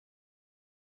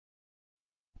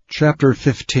Chapter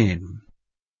 15.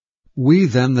 We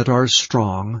then that are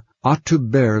strong ought to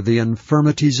bear the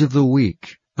infirmities of the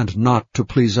weak, and not to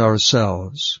please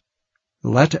ourselves.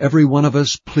 Let every one of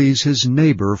us please his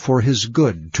neighbor for his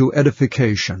good to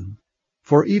edification.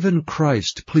 For even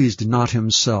Christ pleased not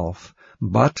himself,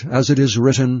 but, as it is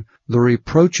written, the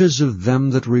reproaches of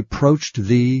them that reproached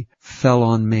thee fell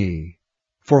on me.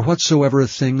 For whatsoever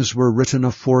things were written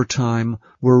aforetime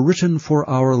were written for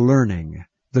our learning,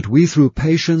 that we through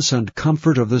patience and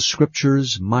comfort of the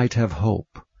Scriptures might have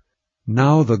hope.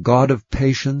 Now the God of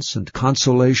patience and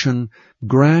consolation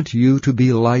grant you to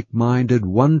be like-minded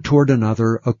one toward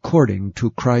another according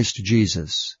to Christ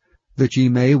Jesus, that ye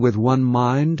may with one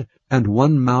mind and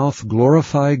one mouth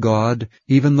glorify God,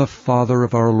 even the Father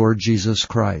of our Lord Jesus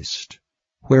Christ.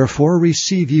 Wherefore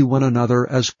receive ye one another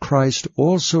as Christ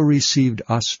also received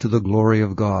us to the glory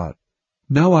of God.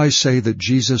 Now I say that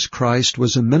Jesus Christ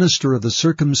was a minister of the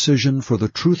circumcision for the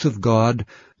truth of God,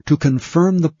 to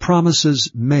confirm the promises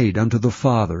made unto the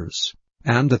fathers,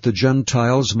 and that the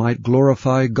Gentiles might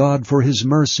glorify God for his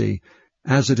mercy,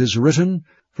 as it is written,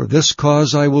 For this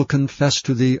cause I will confess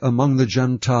to thee among the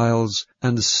Gentiles,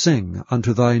 and sing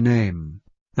unto thy name.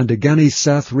 And again he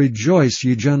saith, Rejoice,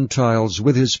 ye Gentiles,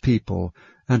 with his people,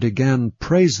 and again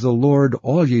praise the Lord,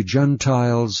 all ye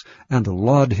Gentiles, and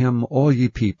laud him, all ye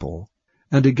people.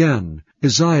 And again,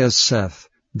 Isaiah saith,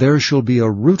 There shall be a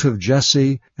root of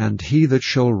Jesse, and he that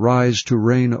shall rise to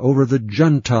reign over the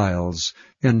Gentiles,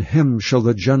 in him shall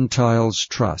the Gentiles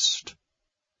trust.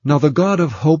 Now the God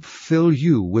of hope fill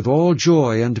you with all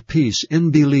joy and peace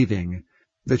in believing,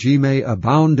 that ye may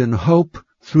abound in hope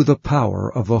through the power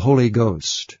of the Holy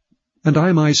Ghost. And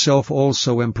I myself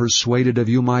also am persuaded of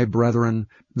you, my brethren,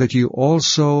 that ye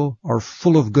also are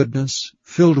full of goodness,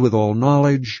 filled with all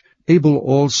knowledge, able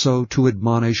also to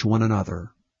admonish one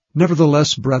another.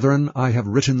 Nevertheless, brethren, I have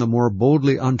written the more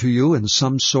boldly unto you in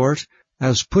some sort,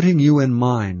 as putting you in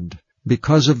mind,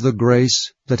 because of the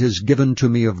grace that is given to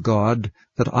me of God,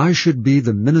 that I should be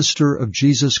the minister of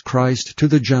Jesus Christ to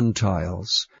the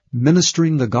Gentiles,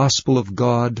 ministering the gospel of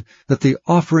God, that the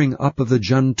offering up of the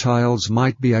Gentiles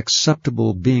might be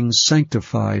acceptable, being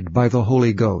sanctified by the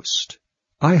Holy Ghost.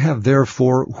 I have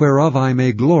therefore whereof I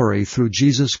may glory through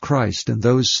Jesus Christ in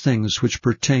those things which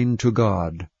pertain to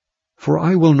God. For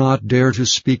I will not dare to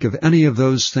speak of any of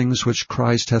those things which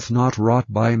Christ hath not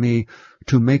wrought by me,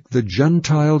 to make the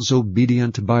Gentiles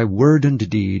obedient by word and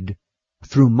deed,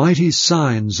 through mighty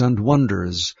signs and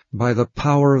wonders, by the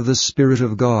power of the Spirit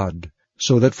of God,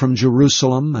 so that from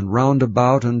Jerusalem and round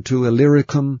about unto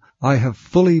Illyricum I have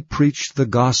fully preached the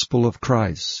gospel of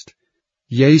Christ.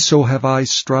 Yea, so have I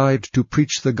strived to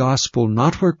preach the gospel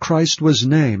not where Christ was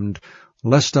named,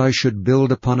 lest I should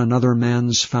build upon another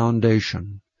man's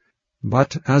foundation.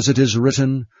 But, as it is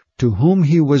written, To whom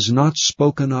he was not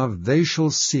spoken of they shall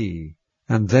see,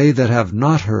 and they that have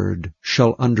not heard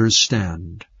shall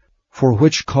understand. For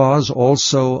which cause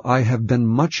also I have been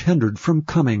much hindered from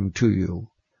coming to you.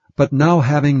 But now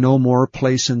having no more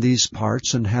place in these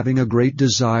parts, and having a great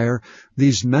desire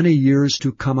these many years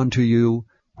to come unto you,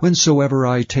 whensoever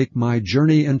I take my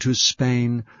journey into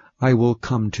Spain, I will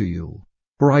come to you.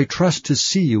 For I trust to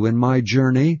see you in my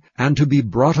journey, and to be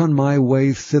brought on my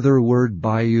way thitherward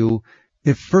by you,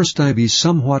 if first I be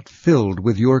somewhat filled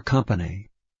with your company.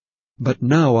 But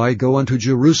now I go unto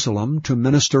Jerusalem to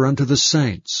minister unto the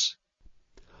saints.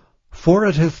 For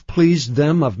it hath pleased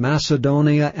them of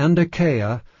Macedonia and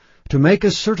Achaia to make a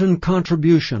certain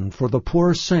contribution for the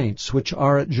poor saints which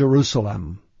are at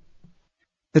Jerusalem.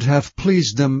 It hath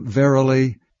pleased them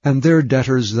verily, and their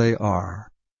debtors they are.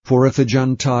 For if the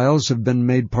Gentiles have been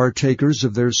made partakers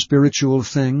of their spiritual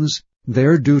things,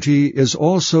 their duty is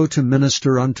also to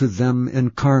minister unto them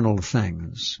in carnal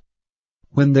things.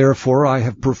 When therefore I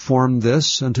have performed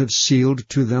this, and have sealed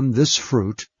to them this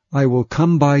fruit, I will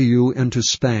come by you into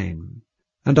Spain.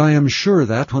 And I am sure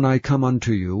that, when I come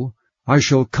unto you, I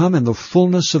shall come in the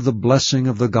fullness of the blessing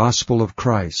of the gospel of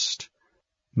Christ.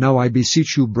 Now I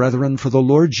beseech you, brethren, for the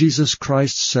Lord Jesus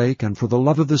Christ's sake, and for the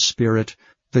love of the Spirit,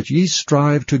 that ye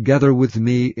strive together with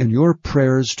me in your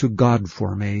prayers to God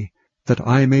for me, that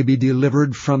I may be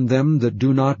delivered from them that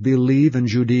do not believe in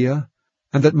Judea,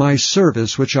 and that my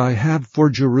service which I have for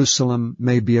Jerusalem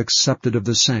may be accepted of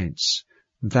the saints,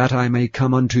 that I may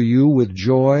come unto you with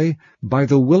joy by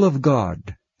the will of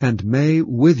God, and may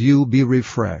with you be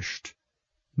refreshed.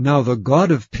 Now the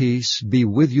God of peace be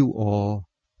with you all.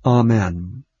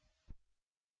 Amen.